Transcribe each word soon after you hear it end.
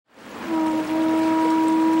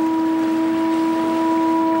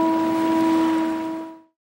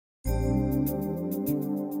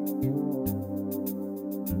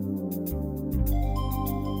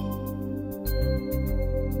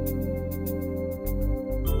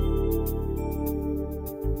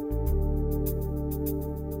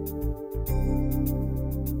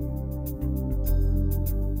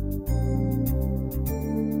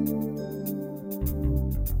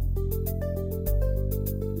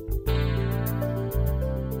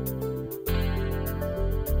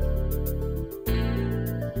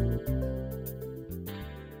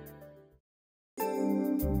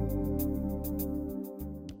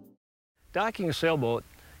Docking a sailboat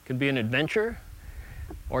can be an adventure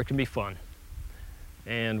or it can be fun.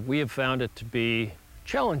 And we have found it to be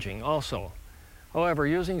challenging also. However,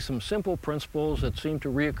 using some simple principles that seem to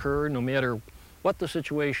reoccur no matter what the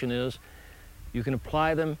situation is, you can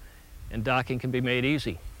apply them and docking can be made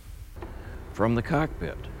easy. From the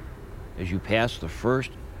cockpit, as you pass the first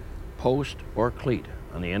post or cleat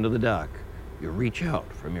on the end of the dock, you reach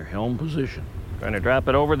out from your helm position. Going to drop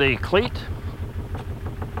it over the cleat.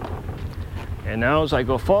 And now as I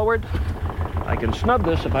go forward, I can snub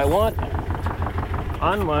this if I want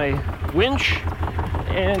on my winch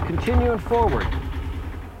and continuing forward.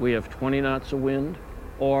 We have 20 knots of wind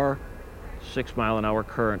or 6-mile-an-hour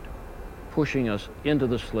current pushing us into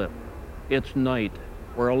the slip. It's night,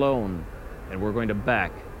 we're alone, and we're going to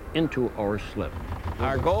back into our slip.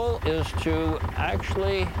 Our goal is to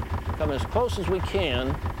actually come as close as we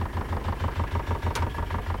can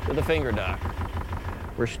to the finger dock.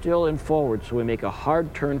 We're still in forward, so we make a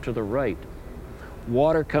hard turn to the right.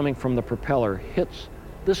 Water coming from the propeller hits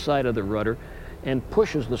this side of the rudder and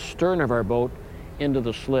pushes the stern of our boat into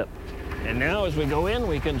the slip. And now as we go in,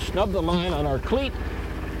 we can snub the line on our cleat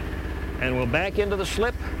and we'll back into the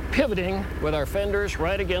slip, pivoting with our fenders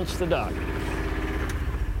right against the dock.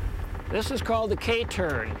 This is called the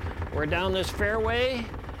K-turn. We're down this fairway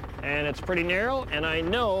and it's pretty narrow, and I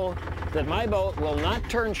know that my boat will not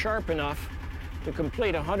turn sharp enough to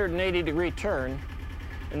complete a 180-degree turn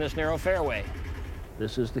in this narrow fairway.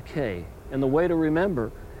 This is the K, and the way to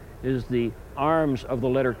remember is the arms of the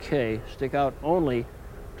letter K stick out only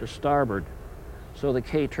to starboard. So the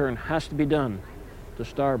K turn has to be done to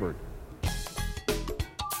starboard.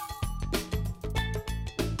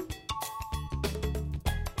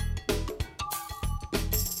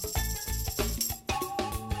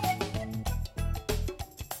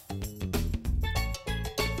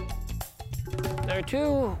 There are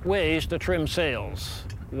two ways to trim sails.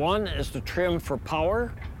 One is to trim for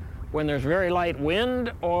power when there's very light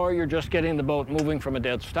wind or you're just getting the boat moving from a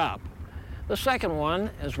dead stop. The second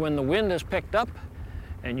one is when the wind is picked up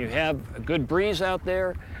and you have a good breeze out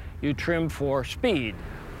there, you trim for speed.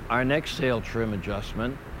 Our next sail trim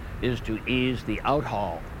adjustment is to ease the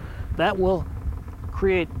outhaul. That will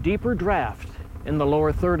create deeper draft in the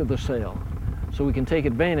lower third of the sail, so we can take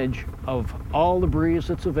advantage of all the breeze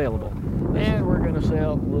that's available. And we're going to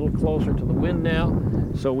sail a little closer to the wind now,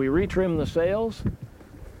 so we retrim the sails,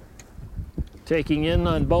 taking in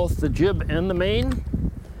on both the jib and the main.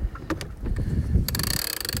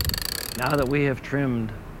 Now that we have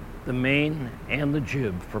trimmed the main and the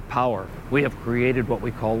jib for power, we have created what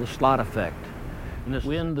we call the slot effect. And this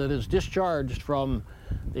wind that is discharged from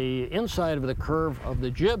the inside of the curve of the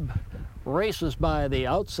jib races by the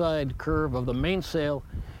outside curve of the mainsail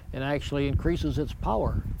and actually increases its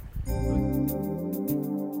power.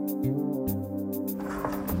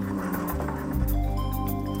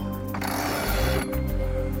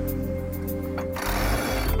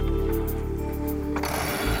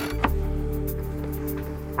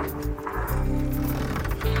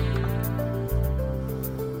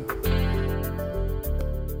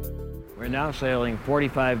 We're now sailing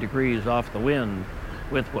 45 degrees off the wind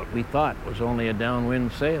with what we thought was only a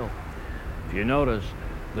downwind sail. If you notice,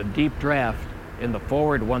 the deep draft in the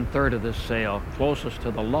forward 1/3 of this sail, closest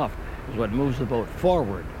to the luff, is what moves the boat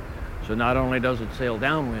forward. So not only does it sail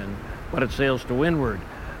downwind, but it sails to windward,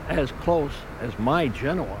 as close as my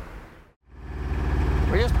Genoa.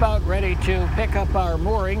 We're just about ready to pick up our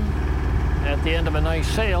mooring at the end of a nice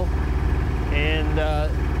sail, and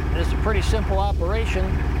it's a pretty simple operation,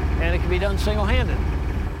 and it can be done single-handed.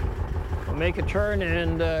 We'll make a turn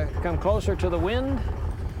and come closer to the wind.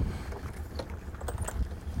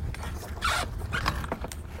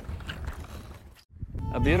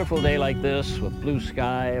 A beautiful day like this with blue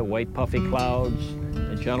sky, white puffy clouds,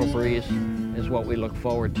 a gentle breeze is what we look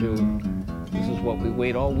forward to. This is what we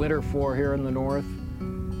wait all winter for here in the north,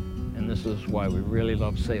 and this is why we really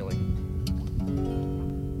love sailing.